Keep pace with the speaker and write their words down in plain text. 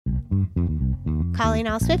Calling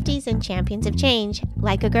all Swifties and champions of change,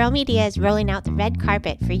 Like a Girl Media is rolling out the red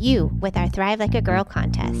carpet for you with our Thrive Like a Girl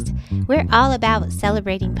contest. We're all about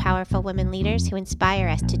celebrating powerful women leaders who inspire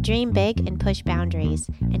us to dream big and push boundaries.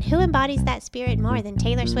 And who embodies that spirit more than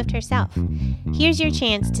Taylor Swift herself? Here's your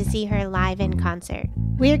chance to see her live in concert.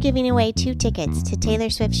 We're giving away 2 tickets to Taylor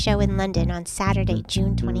Swift's show in London on Saturday,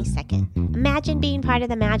 June 22nd. Imagine being part of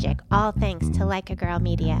the magic, all thanks to Like a Girl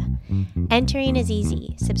Media. Entering is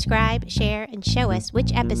easy. Subscribe, share, and show us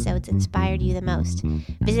which episodes inspired you the most.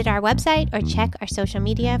 Visit our website or check our social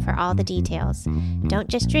media for all the details. Don't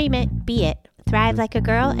just dream it, be it. Thrive like a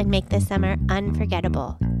girl and make this summer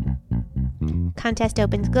unforgettable. Contest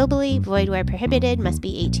opens globally, void where prohibited, must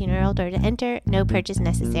be 18 or older to enter, no purchase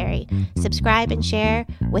necessary. Subscribe and share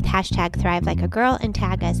with hashtag Thrive Like a Girl and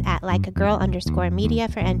tag us at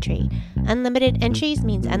likeagirl_media for entry. Unlimited entries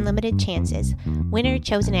means unlimited chances. Winner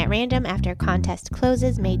chosen at random after contest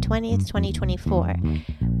closes May 20th, 2024.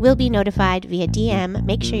 Will be notified via DM.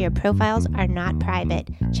 Make sure your profiles are not private.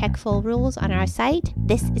 Check full rules on our site.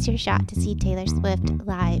 This is your shot to see Taylor Swift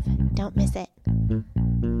live. Don't miss it.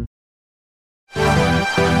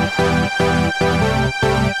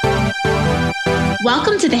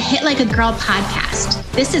 Welcome to the Hit Like a Girl podcast.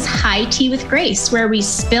 This is HITea with Grace, where we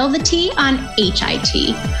spill the tea on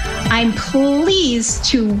HITea. I'm pleased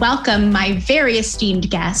to welcome my very esteemed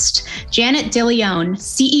guest, Janet Dillione,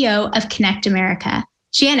 CEO of Connect America.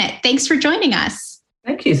 Janet, thanks for joining us.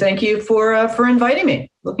 Thank you. Thank you for inviting me.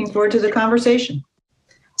 Looking forward to the conversation.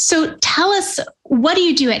 So tell us, what do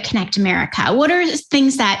you do at Connect America? What are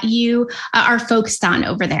things that you are focused on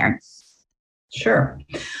over there? Sure.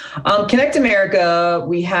 Connect America,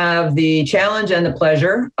 we have the challenge and the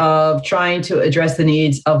pleasure of trying to address the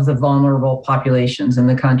needs of the vulnerable populations in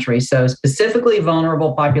the country. So specifically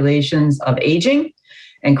vulnerable populations of aging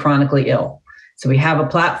and chronically ill. So we have a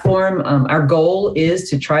platform. Our goal is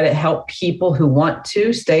to try to help people who want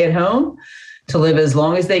to stay at home to live as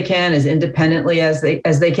long as they can, as independently as they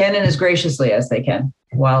can, and as graciously as they can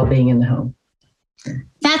while being in the home.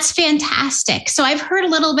 That's fantastic. So I've heard a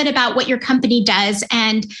little bit about what your company does.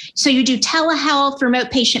 And so you do telehealth,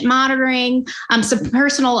 remote patient monitoring, some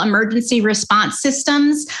personal emergency response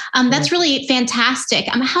systems. That's really fantastic.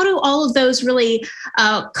 How do all of those really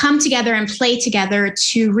come together and play together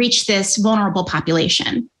to reach this vulnerable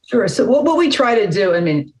population? Sure. So what we try to do,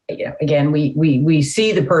 again, we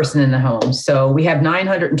see the person in the home. So we have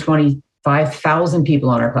 925,000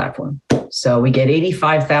 people on our platform. So we get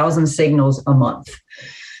 85,000 signals a month.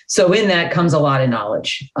 So in that comes a lot of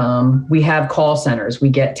knowledge. We have call centers. We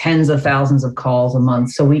get tens of thousands of calls a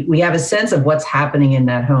month. So we have a sense of what's happening in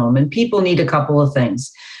that home. And people need a couple of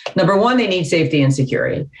things. Number one, they need safety and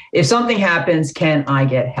security. If something happens, can I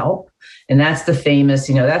get help? And that's the famous,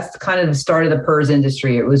 that's kind of the start of the PERS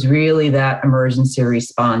industry. It was really that emergency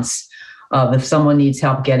response of if someone needs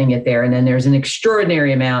help getting it there. And then there's an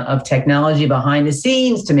extraordinary amount of technology behind the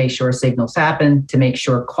scenes to make sure signals happen, to make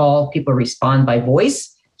sure people respond by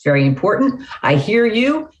voice. It's very important. I hear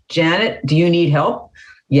you, Janet. Do you need help?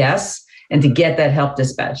 Yes. And to get that help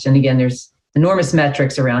dispatched. And again, there's enormous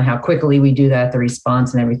metrics around how quickly we do that, the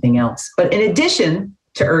response and everything else. But in addition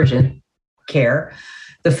to urgent care,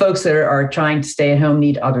 the folks that are trying to stay at home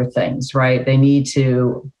need other things, right? They need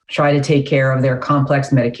to try to take care of their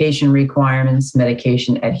complex medication requirements.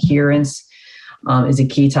 Medication adherence is a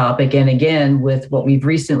key topic. And again, with what we've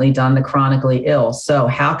recently done, the chronically ill. So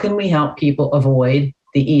how can we help people avoid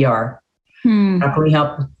the ER? How can we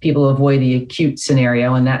help people avoid the acute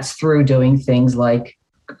scenario? And that's through doing things like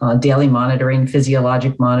daily monitoring,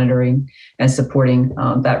 physiologic monitoring, and supporting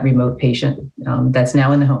that remote patient that's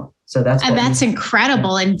now in the home. So that's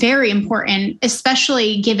incredible and very important,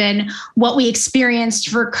 especially given what we experienced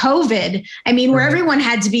for COVID. Where everyone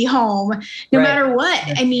had to be home no matter what.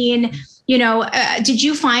 Did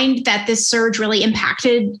you find that this surge really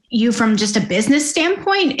impacted you from just a business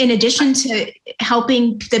standpoint, in addition to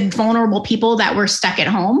helping the vulnerable people that were stuck at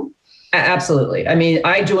home? Absolutely.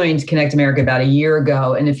 I joined Connect America about a year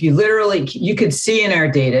ago. And if you could see in our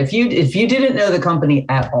data, if you didn't know the company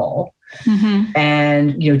at all,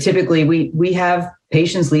 and typically we have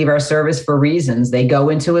patients leave our service for reasons. They go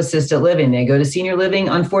into assisted living, they go to senior living.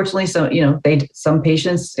 Unfortunately, some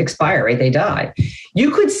patients expire, right? They die.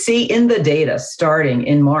 You could see in the data starting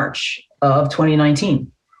in March of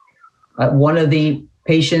 2019, one of the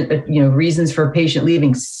patient reasons for patient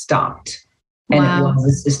leaving stopped, and it was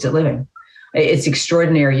assisted living. It's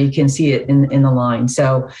extraordinary. You can see it in the line.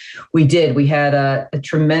 So we had a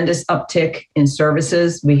tremendous uptick in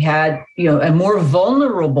services. We had, a more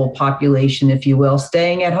vulnerable population, if you will,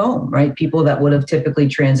 staying at home, right? People that would have typically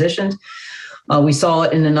transitioned. We saw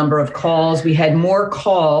it in the number of calls. We had more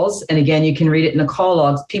calls. And again, you can read it in the call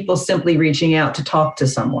logs, people simply reaching out to talk to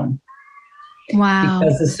someone. Wow.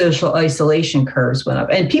 Because the social isolation curves went up.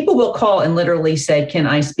 And people will call and literally say, can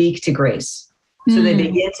I speak to Grace? So they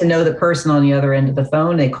begin to know the person on the other end of the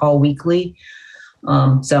phone. They call weekly.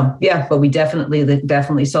 But we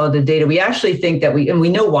definitely saw the data. We actually think that we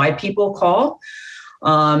know why people call.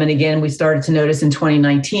 And again, we started to notice in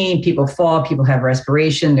 2019, people fall, people have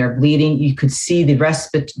respiration, they're bleeding. You could see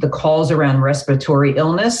the calls around respiratory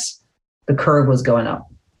illness, the curve was going up.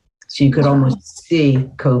 So you could almost see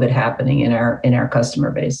COVID happening in our customer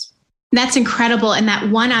base. That's incredible. And that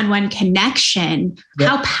one-on-one connection,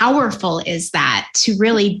 how powerful is that to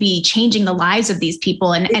really be changing the lives of these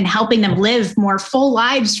people and helping them live more full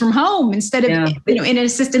lives from home instead of in an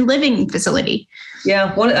assisted living facility?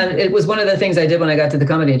 Yeah, it was one of the things I did when I got to the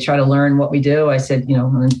company to try to learn what we do. I said,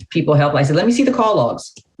 when people help, I said, let me see the call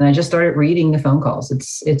logs. And I just started reading the phone calls.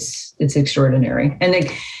 It's extraordinary. And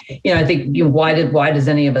I think, why does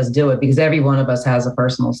any of us do it? Because every one of us has a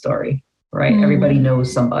personal story, right? Everybody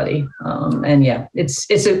knows somebody.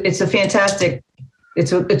 It's a fantastic,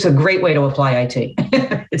 it's a great way to apply IT.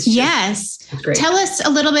 It's great. Tell us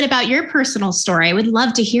a little bit about your personal story. I would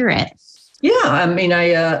love to hear it. Yeah,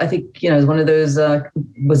 I think, it was one of those,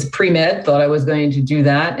 was pre-med, thought I was going to do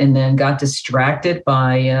that, and then got distracted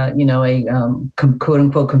by, a quote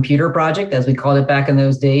unquote computer project, as we called it back in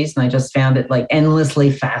those days. And I just found it like endlessly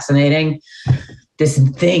fascinating. This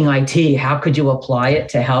thing, IT, how could you apply it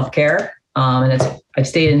to healthcare? And I've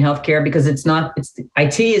stayed in healthcare because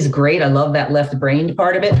IT is great. I love that left brain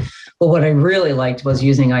part of it. But what I really liked was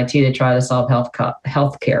using IT to try to solve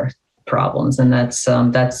healthcare problems. And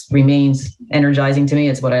that's remains energizing to me.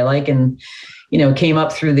 It's what I like. And, came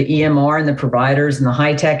up through the EMR and the providers and the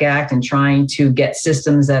HITea Act and trying to get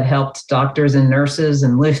systems that helped doctors and nurses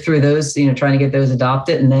and live through those, trying to get those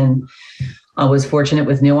adopted. And then I was fortunate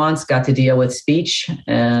with Nuance, got to deal with speech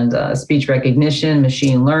and speech recognition,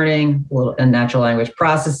 machine learning, and natural language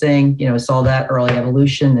processing, saw that early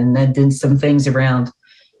evolution, and then did some things around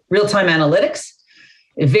real-time analytics.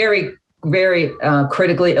 Very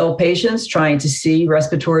critically ill patients, trying to see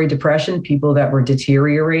respiratory depression, people that were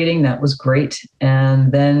deteriorating. That was great.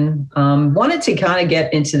 And then wanted to kind of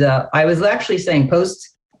get into I was actually saying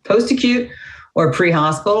post-acute or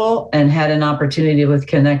pre-hospital, and had an opportunity with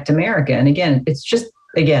Connect America. And again, it's just,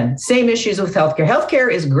 same issues with healthcare. Healthcare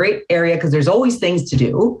is a great area because there's always things to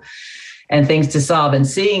do and things to solve. And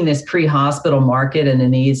seeing this pre-hospital market and the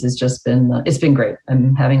needs has just been, it's been great.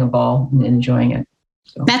 I'm having a ball and enjoying it.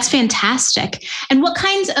 So. That's fantastic. And what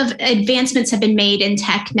kinds of advancements have been made in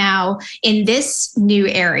tech now in this new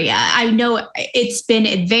area? I know it's been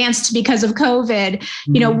advanced because of COVID.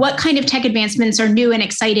 What kind of tech advancements are new and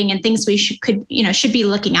exciting and things we should be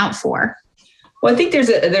looking out for? Well, I think there's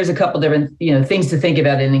a couple different, things to think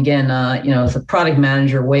about. And again, as a product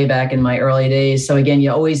manager way back in my early days. So again,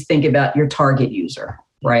 you always think about your target user,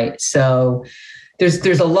 right? So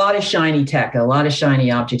there's a lot of shiny tech, a lot of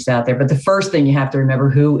shiny objects out there. But the first thing you have to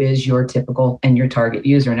remember, who is your typical and your target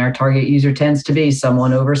user? And our target user tends to be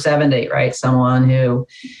someone over 70, right? Someone who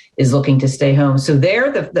is looking to stay home. So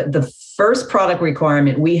the first product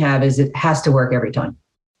requirement we have is it has to work every time.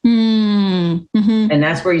 Mm-hmm. And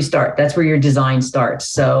that's where you start. That's where your design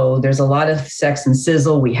starts. So there's a lot of sex and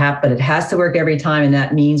sizzle but it has to work every time. And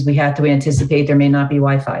that means we have to anticipate there may not be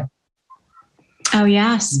Wi-Fi. Oh,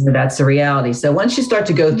 yes. That's the reality. So once you start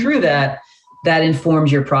to go through that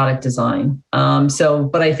informs your product design.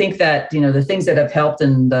 But I think that, the things that have helped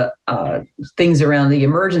and the things around the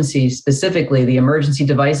emergency, specifically the emergency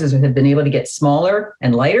devices have been able to get smaller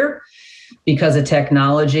and lighter because of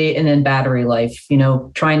technology, and then battery life.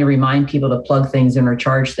 Trying to remind people to plug things in or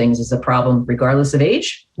charge things is a problem regardless of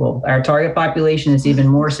age. Well, our target population is even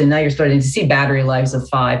more. So now you're starting to see battery lives of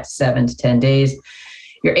 5 to 7 to 10 days.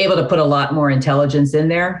 You're able to put a lot more intelligence in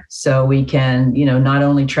there. So we can, not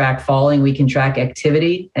only track falling, we can track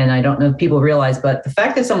activity. And I don't know if people realize, but the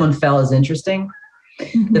fact that someone fell is interesting.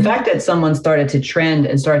 Mm-hmm. The fact that someone started to trend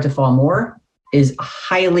and started to fall more is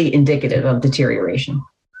highly indicative of deterioration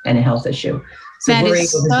and a health issue. So that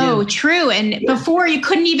is so true. And before you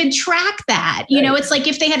couldn't even track that, it's like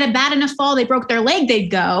if they had a bad enough fall, they broke their leg, they'd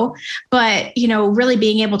go. But, really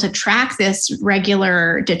being able to track this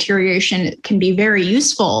regular deterioration can be very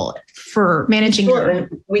useful for managing. Sure.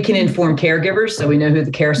 We can inform caregivers. So we know who the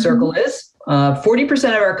care circle is. 40%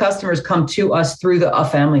 of our customers come to us through a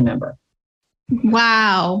family member.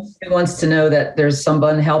 Wow. Who wants to know that there's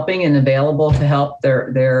someone helping and available to help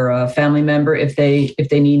their family member if they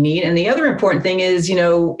need. And the other important thing is,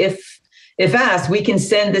 if asked, we can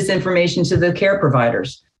send this information to the care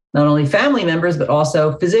providers. not only family members, but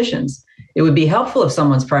also physicians. It would be helpful if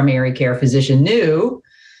someone's primary care physician knew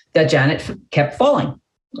that Janet kept falling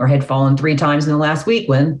or had fallen 3 times in the last week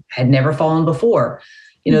when had never fallen before.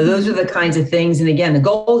 Those are the kinds of things. And again, the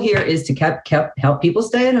goal here is to help people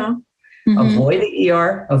stay at home, avoid the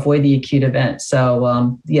ER, avoid the acute event.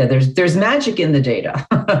 So there's magic in the data.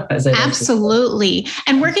 Absolutely.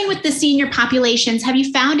 And working with the senior populations, have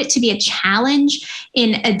you found it to be a challenge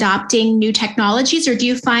in adopting new technologies, or do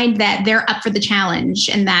you find that they're up for the challenge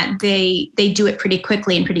and that they do it pretty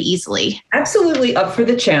quickly and pretty easily? Absolutely up for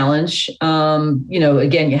the challenge.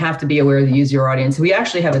 Again, you have to be aware of the user audience. We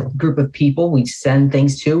actually have a group of people we send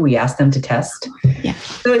things to. We ask them to test. Yeah.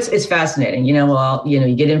 So it's fascinating. You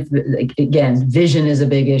get in, again, vision is a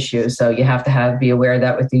big issue. So you have to be aware of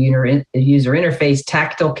that with the user interface.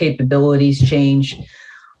 Tactile capabilities change.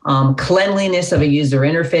 Cleanliness of a user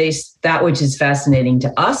interface, that which is fascinating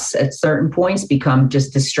to us at certain points, become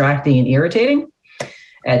just distracting and irritating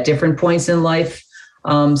at different points in life.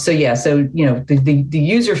 The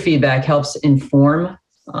user feedback helps inform,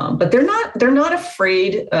 but they're not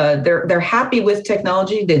afraid. They're happy with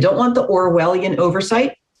technology. They don't want the Orwellian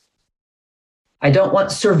oversight. I don't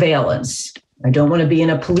want surveillance. I don't want to be in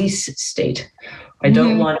a police state. I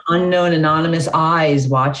don't want unknown anonymous eyes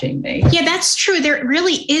watching me. Yeah, that's true. There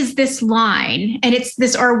really is this line, and it's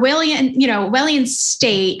this Orwellian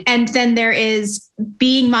state. And then there is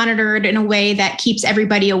being monitored in a way that keeps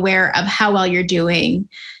everybody aware of how well you're doing.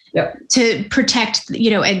 Yep. To protect,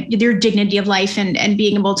 and your dignity of life and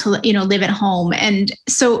being able to, live at home. And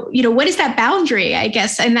so, what is that boundary, I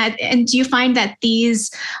guess? And do you find that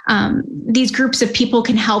these groups of people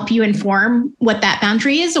can help you inform what that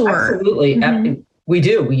boundary is? Or absolutely. We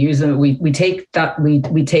do. We use them. We take that. We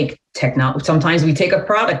take technology. Sometimes we take a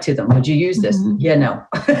product to them. Would you use this? Yeah, no.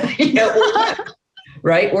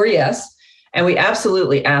 Right? Or yes. And we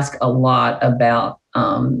absolutely ask a lot about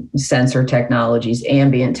sensor technologies,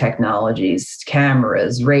 ambient technologies,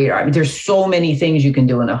 cameras, radar. I mean, there's so many things you can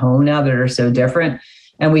do in a home now that are so different.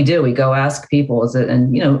 And we go ask people,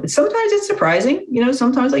 sometimes it's surprising,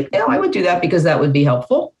 sometimes I would do that because that would be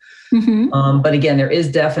helpful. But again, there is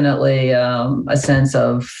definitely a sense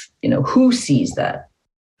of, who sees that?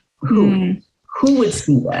 Who would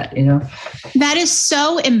see that, That is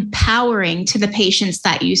so empowering to the patients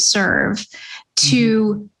that you serve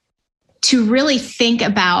to really think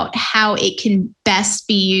about how it can best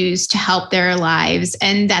be used to help their lives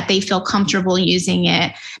and that they feel comfortable using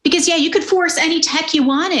it. Because you could force any tech you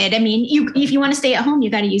wanted. I mean, if you want to stay at home, you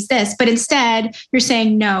got to use this. But instead, you're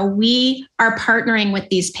saying, no, we are partnering with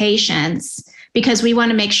these patients because we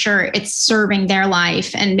want to make sure it's serving their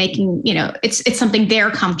life and making, it's something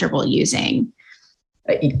they're comfortable using.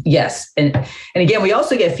 Yes. And again, we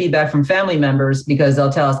also get feedback from family members because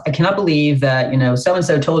they'll tell us, I cannot believe that,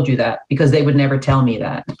 so-and-so told you that, because they would never tell me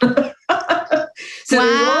that. So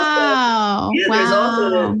there's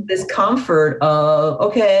also this comfort of,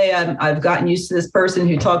 okay, I've gotten used to this person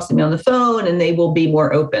who talks to me on the phone, and they will be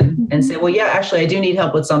more open and say, well, yeah, actually, I do need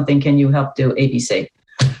help with something. Can you help do ABC?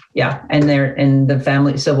 Yeah. And the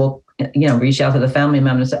family. So we'll, reach out to the family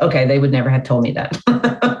member and say, okay, they would never have told me that.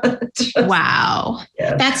 Wow.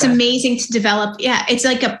 Yeah, that's amazing to develop. Yeah. It's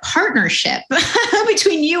like a partnership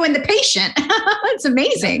between you and the patient. It's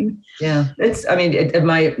amazing. Yeah.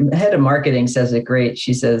 My head of marketing says it great.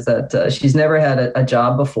 She says that she's never had a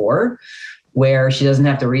job before where she doesn't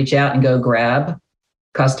have to reach out and go grab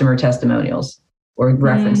customer testimonials or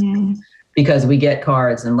references, because we get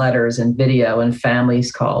cards and letters and video and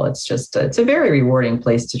families call. It's just, it's a very rewarding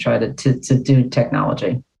place to try to do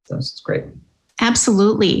technology. So it's great.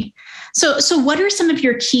 Absolutely. So what are some of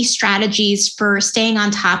your key strategies for staying on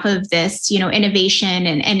top of this, innovation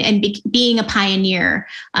and being a pioneer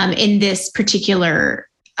in this particular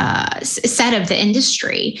set of the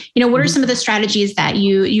industry? What are some of the strategies that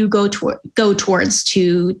you go towards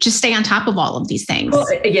to just stay on top of all of these things? Well,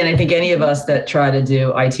 again, I think any of us that try to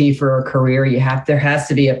do IT for a career, there has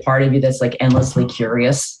to be a part of you that's like endlessly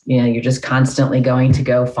curious. You're just constantly going to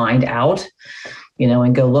go find out,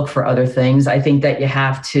 and go look for other things. I think that you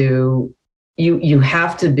have to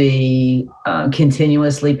be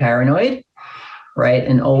continuously paranoid, right?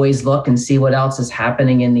 And always look and see what else is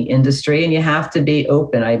happening in the industry. And you have to be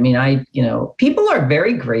open. I mean, people are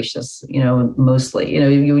very gracious, mostly,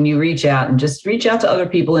 when you reach out to other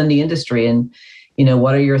people in the industry and,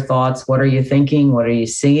 what are your thoughts? What are you thinking? What are you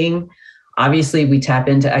seeing? Obviously, we tap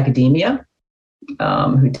into academia,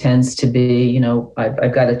 who tends to be,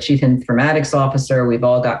 I've got a chief informatics officer. We've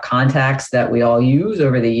all got contacts that we all use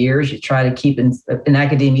over the years. You try to keep in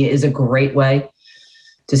academia is a great way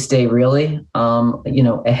to stay really,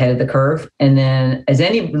 ahead of the curve. And then, as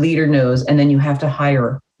any leader knows, and then you have to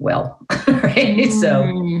hire well, right?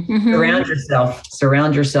 So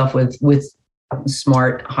surround yourself with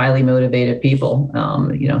smart, highly motivated people.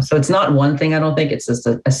 So it's not one thing. I don't think it's just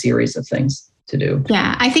a series of things to do.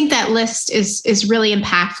 Yeah, I think that list is really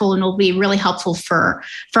impactful and will be really helpful for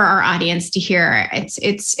our audience to hear.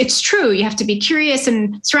 It's true. You have to be curious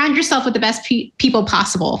and surround yourself with the best people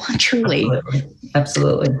possible. Truly.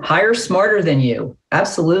 Absolutely. Hire smarter than you.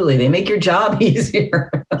 Absolutely. They make your job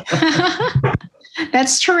easier.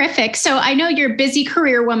 That's terrific. So I know you're a busy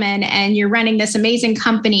career woman and you're running this amazing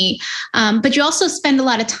company, but you also spend a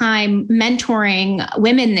lot of time mentoring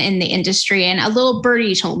women in the industry. And a little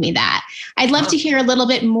birdie told me that. I'd love to hear a little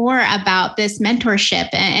bit more about this mentorship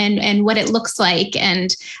and what it looks like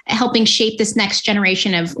and helping shape this next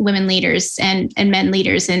generation of women leaders and men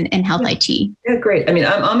leaders in health IT. Yeah, great. I mean,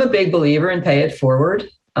 I'm a big believer in pay it forward.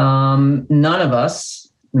 None of us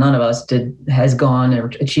has gone or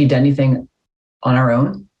achieved anything on our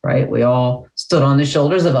own, right? We all stood on the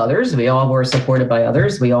shoulders of others. We all were supported by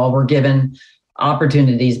others. We all were given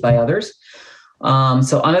opportunities by others.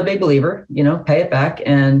 So I'm a big believer, pay it back.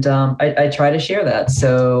 And I try to share that.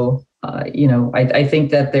 So, I think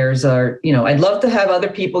that there's I'd love to have other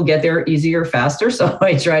people get there easier, faster. So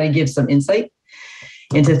I try to give some insight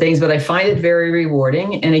into things, but I find it very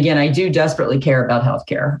rewarding. And again, I do desperately care about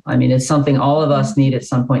healthcare. I mean, it's something all of us need at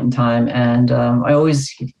some point in time. And I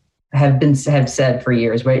always have said for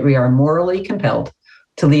years, right? We are morally compelled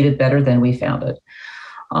to leave it better than we found it.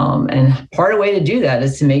 And part of the way to do that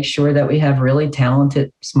is to make sure that we have really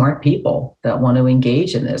talented, smart people that want to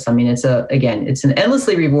engage in this. I mean, it's an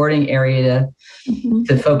endlessly rewarding area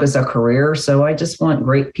to focus a career. So I just want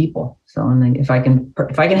great people. So and if I can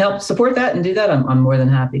help support that and do that, I'm more than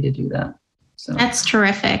happy to do that. So that's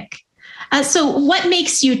terrific. So what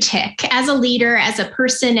makes you tick as a leader, as a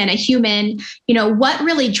person and a human? What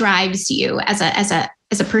really drives you as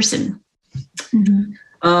a person? Mm-hmm.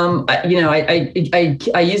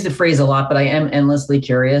 I use the phrase a lot, but I am endlessly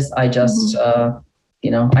curious. I just,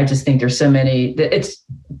 I just think there's so many, there's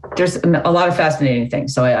a lot of fascinating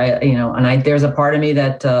things. So there's a part of me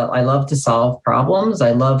that I love to solve problems.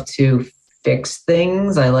 I love to fix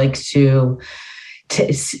things. I like to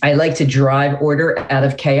drive order out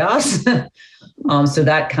of chaos. So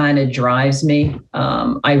that kind of drives me.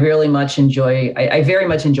 I very much enjoy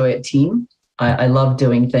a team. I love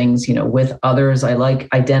doing things, with others. I like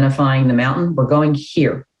identifying the mountain. We're going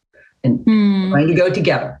here and we're going to go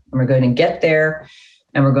together and we're going to get there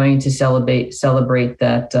and we're going to celebrate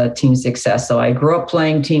that team success. So I grew up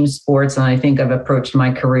playing team sports and I think I've approached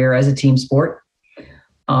my career as a team sport.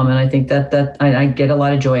 And I think that I get a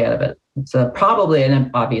lot of joy out of it. It's probably,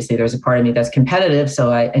 and obviously there's a part of me that's competitive.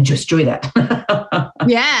 So I just enjoy that.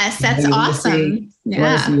 Yes, that's awesome. You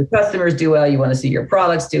want to see your customers do well. You want to see your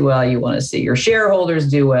products do well. You want to see your shareholders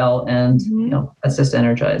do well. And, that's just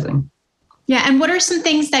energizing. Yeah. And what are some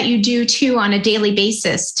things that you do too on a daily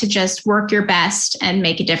basis to just work your best and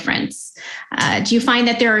make a difference? Do you find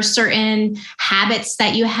that there are certain habits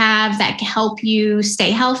that you have that help you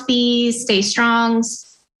stay healthy, stay strong?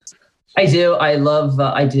 I do. I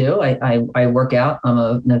work out. I'm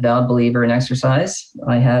an avowed believer in exercise.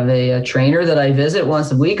 I have a trainer that I visit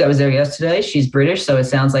once a week. I was there yesterday. She's British, so it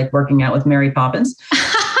sounds like working out with Mary Poppins.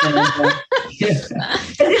 And,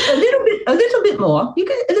 a little bit more. You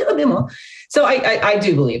get a little bit more. So I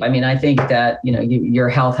do believe. I mean, I think that your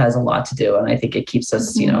health has a lot to do, and I think it keeps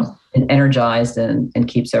us energized and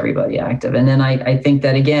keeps everybody active. And then I think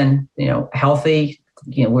that again, healthy.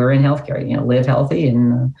 We're in healthcare. Live healthy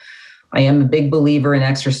and. I am a big believer in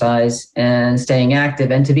exercise and staying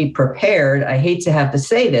active and to be prepared. I hate to have to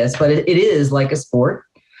say this, but it is like a sport.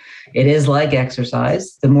 It is like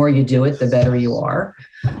exercise. The more you do it, the better you are.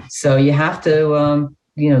 So you have to,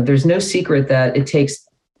 there's no secret that it takes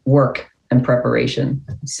work and preparation.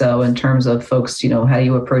 So in terms of folks, how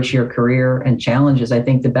you approach your career and challenges, I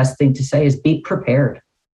think the best thing to say is be prepared.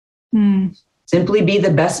 Simply be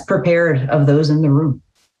the best prepared of those in the room.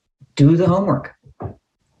 Do the homework.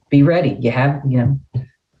 Be ready. You have, and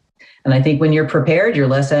I think when you're prepared, you're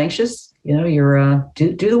less anxious. You're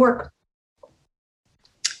do the work.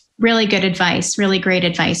 Really good advice. Really great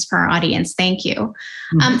advice for our audience. Thank you.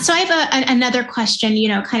 So I have another question.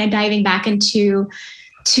 Kind of diving back into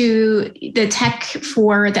the tech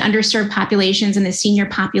for the underserved populations and the senior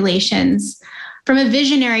populations. From a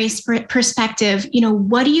visionary perspective,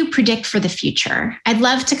 what do you predict for the future? I'd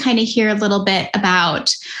love to kind of hear a little bit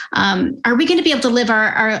about, are we going to be able to live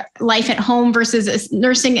our life at home versus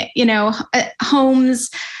nursing, homes?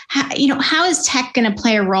 how is tech going to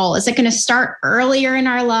play a role? Is it going to start earlier in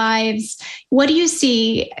our lives? What do you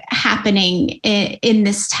see happening in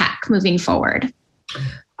this tech moving forward?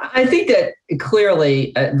 I think that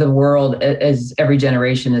clearly the world, as every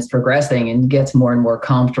generation is progressing and gets more and more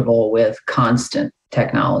comfortable with constant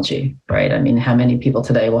technology, right? I mean, how many people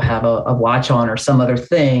today will have a watch on or some other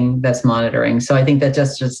thing that's monitoring? So I think that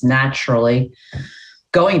just naturally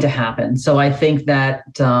going to happen. So I think that,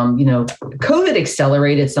 COVID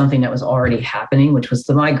accelerated something that was already happening, which was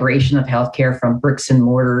the migration of healthcare from bricks and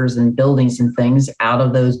mortars and buildings and things out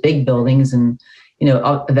of those big buildings and,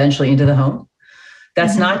 eventually into the home.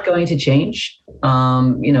 That's not going to change.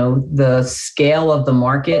 The scale of the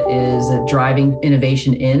market is driving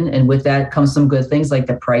innovation in, and with that comes some good things like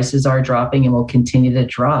the prices are dropping and will continue to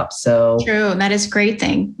drop. So true, that is a great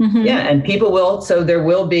thing. Mm-hmm. Yeah, and people will. So there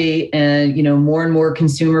will be, more and more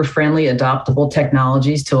consumer-friendly, adoptable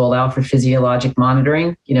technologies to allow for physiologic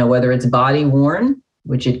monitoring. Whether it's body worn,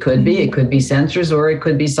 which it could be sensors, or it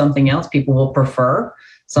could be something else. People will prefer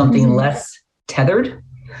something less tethered.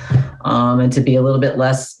 And to be a little bit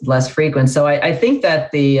less frequent. So I think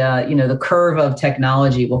that the curve of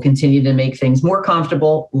technology will continue to make things more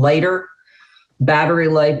comfortable, lighter. Battery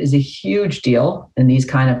life is a huge deal in these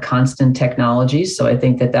kind of constant technologies. So I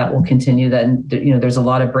think that will continue. That there's a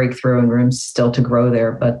lot of breakthrough and room still to grow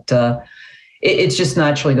there, but it's just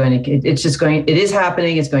naturally going to. It is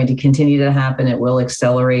happening. It's going to continue to happen. It will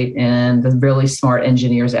accelerate, and the really smart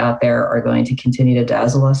engineers out there are going to continue to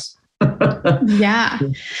dazzle us. Yeah.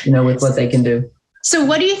 With what they can do. So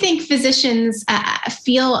what do you think physicians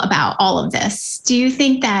feel about all of this? Do you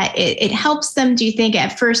think that it helps them? Do you think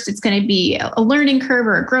at first it's going to be a learning curve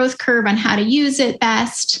or a growth curve on how to use it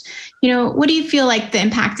best? What do you feel like the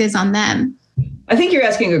impact is on them? I think you're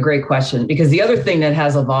asking a great question, because the other thing that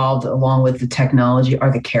has evolved along with the technology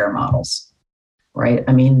are the care models, right?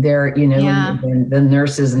 I mean, they're, the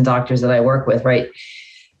nurses and doctors that I work with, right?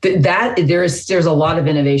 That there's a lot of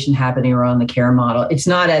innovation happening around the care model. It's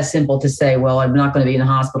not as simple to say, well, I'm not going to be in the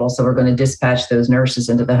hospital, so we're going to dispatch those nurses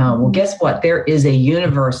into the home. Well, guess what? There is a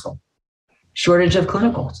universal shortage of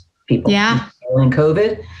clinical people. Yeah. In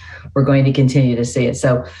COVID, we're going to continue to see it.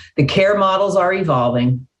 So the care models are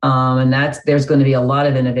evolving, and there's going to be a lot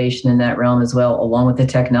of innovation in that realm as well, along with the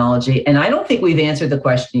technology. And I don't think we've answered the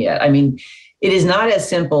question yet. I mean, it is not as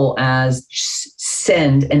simple as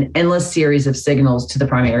send an endless series of signals to the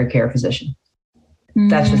primary care physician.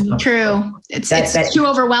 That's just not true. It's too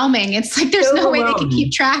overwhelming. It's like there's no way they can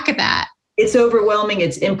keep track of that. It's overwhelming.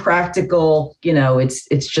 It's impractical.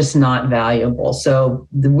 It's just not valuable. So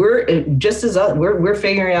we're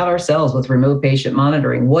figuring out ourselves with remote patient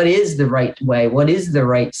monitoring. What is the right way? What is the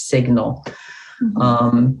right signal?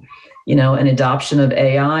 An adoption of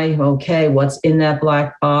AI. Okay, what's in that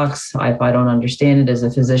black box? If I don't understand it as a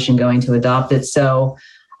physician going to adopt it. So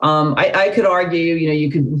I could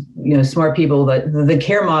argue, smart people, that the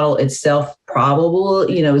care model itself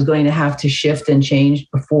probably, is going to have to shift and change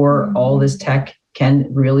before all this tech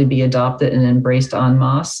can really be adopted and embraced en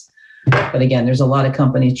masse. But again, there's a lot of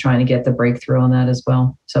companies trying to get the breakthrough on that as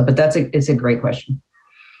well. So, but it's a great question.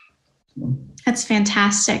 That's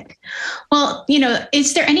fantastic. Well,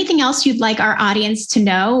 is there anything else you'd like our audience to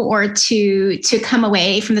know or to come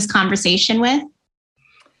away from this conversation with?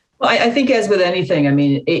 Well, I think as with anything, I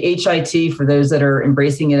mean, HITea, for those that are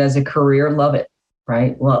embracing it as a career, love it,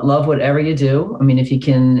 right? Love whatever you do. I mean, if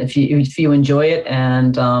you enjoy it,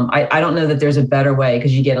 and I don't know that there's a better way,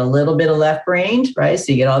 because you get a little bit of left brained, right?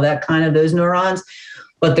 So you get all that kind of those neurons.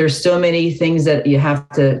 But there's so many things that you have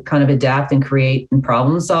to kind of adapt and create and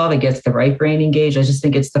problem solve. It gets the right brain engaged. I just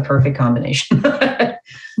think it's the perfect combination.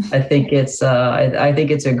 I think it's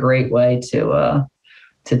a great way to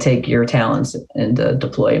take your talents and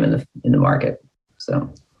deploy them in the market. So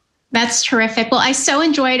that's terrific. Well, I so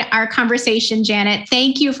enjoyed our conversation, Janet.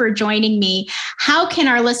 Thank you for joining me. How can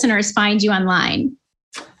our listeners find you online?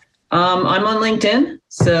 I'm on LinkedIn,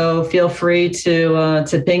 so feel free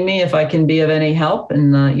to ping me if I can be of any help.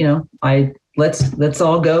 And let's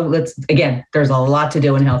all go. Again, there's a lot to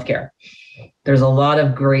do in healthcare. There's a lot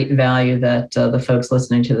of great value that the folks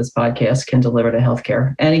listening to this podcast can deliver to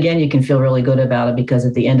healthcare. And again, you can feel really good about it, because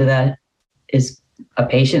at the end of that is a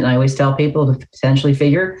patient. And I always tell people to potentially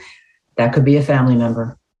figure that could be a family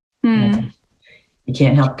member. You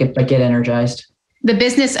can't help but get energized. The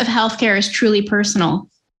business of healthcare is truly personal.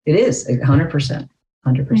 It is 100%.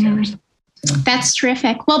 That's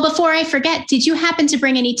terrific. Well, before I forget, did you happen to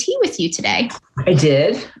bring any tea with you today? I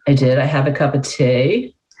did. I have a cup of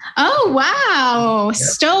tea. Oh, wow. Yep.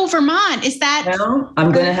 Stowe, Vermont. Is that? Well,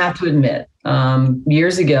 I'm going to have to admit,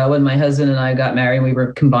 years ago when my husband and I got married, we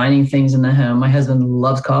were combining things in the home. My husband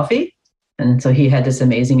loves coffee. And so he had this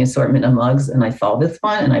amazing assortment of mugs, and I thought this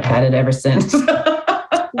one, and I've had it ever since.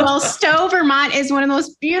 Well, Stowe, Vermont is one of the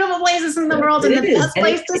most beautiful places in the world and the best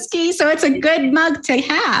place to ski. So it's a good mug to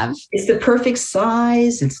have. It's the perfect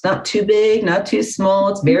size. It's not too big, not too small.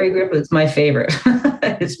 It's very grippy. It's my favorite.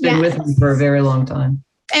 It's been with me for a very long time.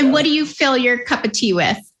 And what do you fill your cup of tea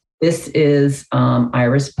with? This is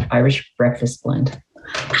Irish breakfast blend.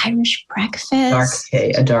 Irish breakfast.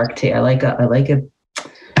 A dark tea. I like a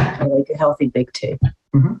healthy big tea.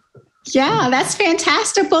 Mm-hmm. Yeah, that's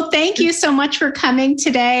fantastic. Well, thank you so much for coming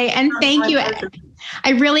today. And thank you. I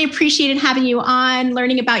really appreciated having you on,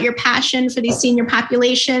 learning about your passion for these senior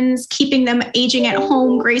populations, keeping them aging at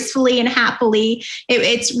home gracefully and happily.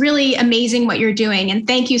 It's really amazing what you're doing. And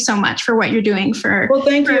thank you so much for what you're doing for,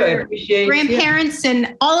 thank you. I appreciate grandparents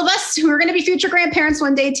and all of us who are going to be future grandparents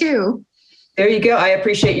one day too. There you go. I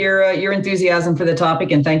appreciate your enthusiasm for the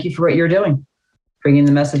topic, and thank you for what you're doing, bringing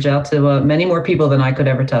the message out to many more people than I could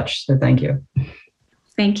ever touch. So thank you.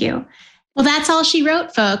 Thank you. Well, that's all she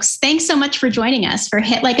wrote, folks. Thanks so much for joining us for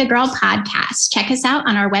Hit Like a Girl podcast. Check us out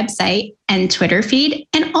on our website and Twitter feed,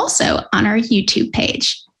 and also on our YouTube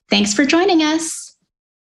page. Thanks for joining us.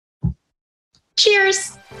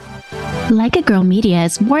 Cheers. Like a Girl Media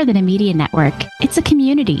is more than a media network. It's a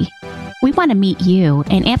community. We want to meet you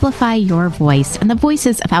and amplify your voice and the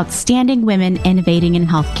voices of outstanding women innovating in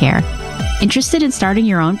healthcare. Interested in starting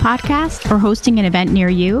your own podcast or hosting an event near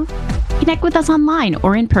you? Connect with us online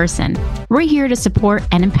or in person. We're here to support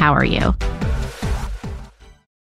and empower you.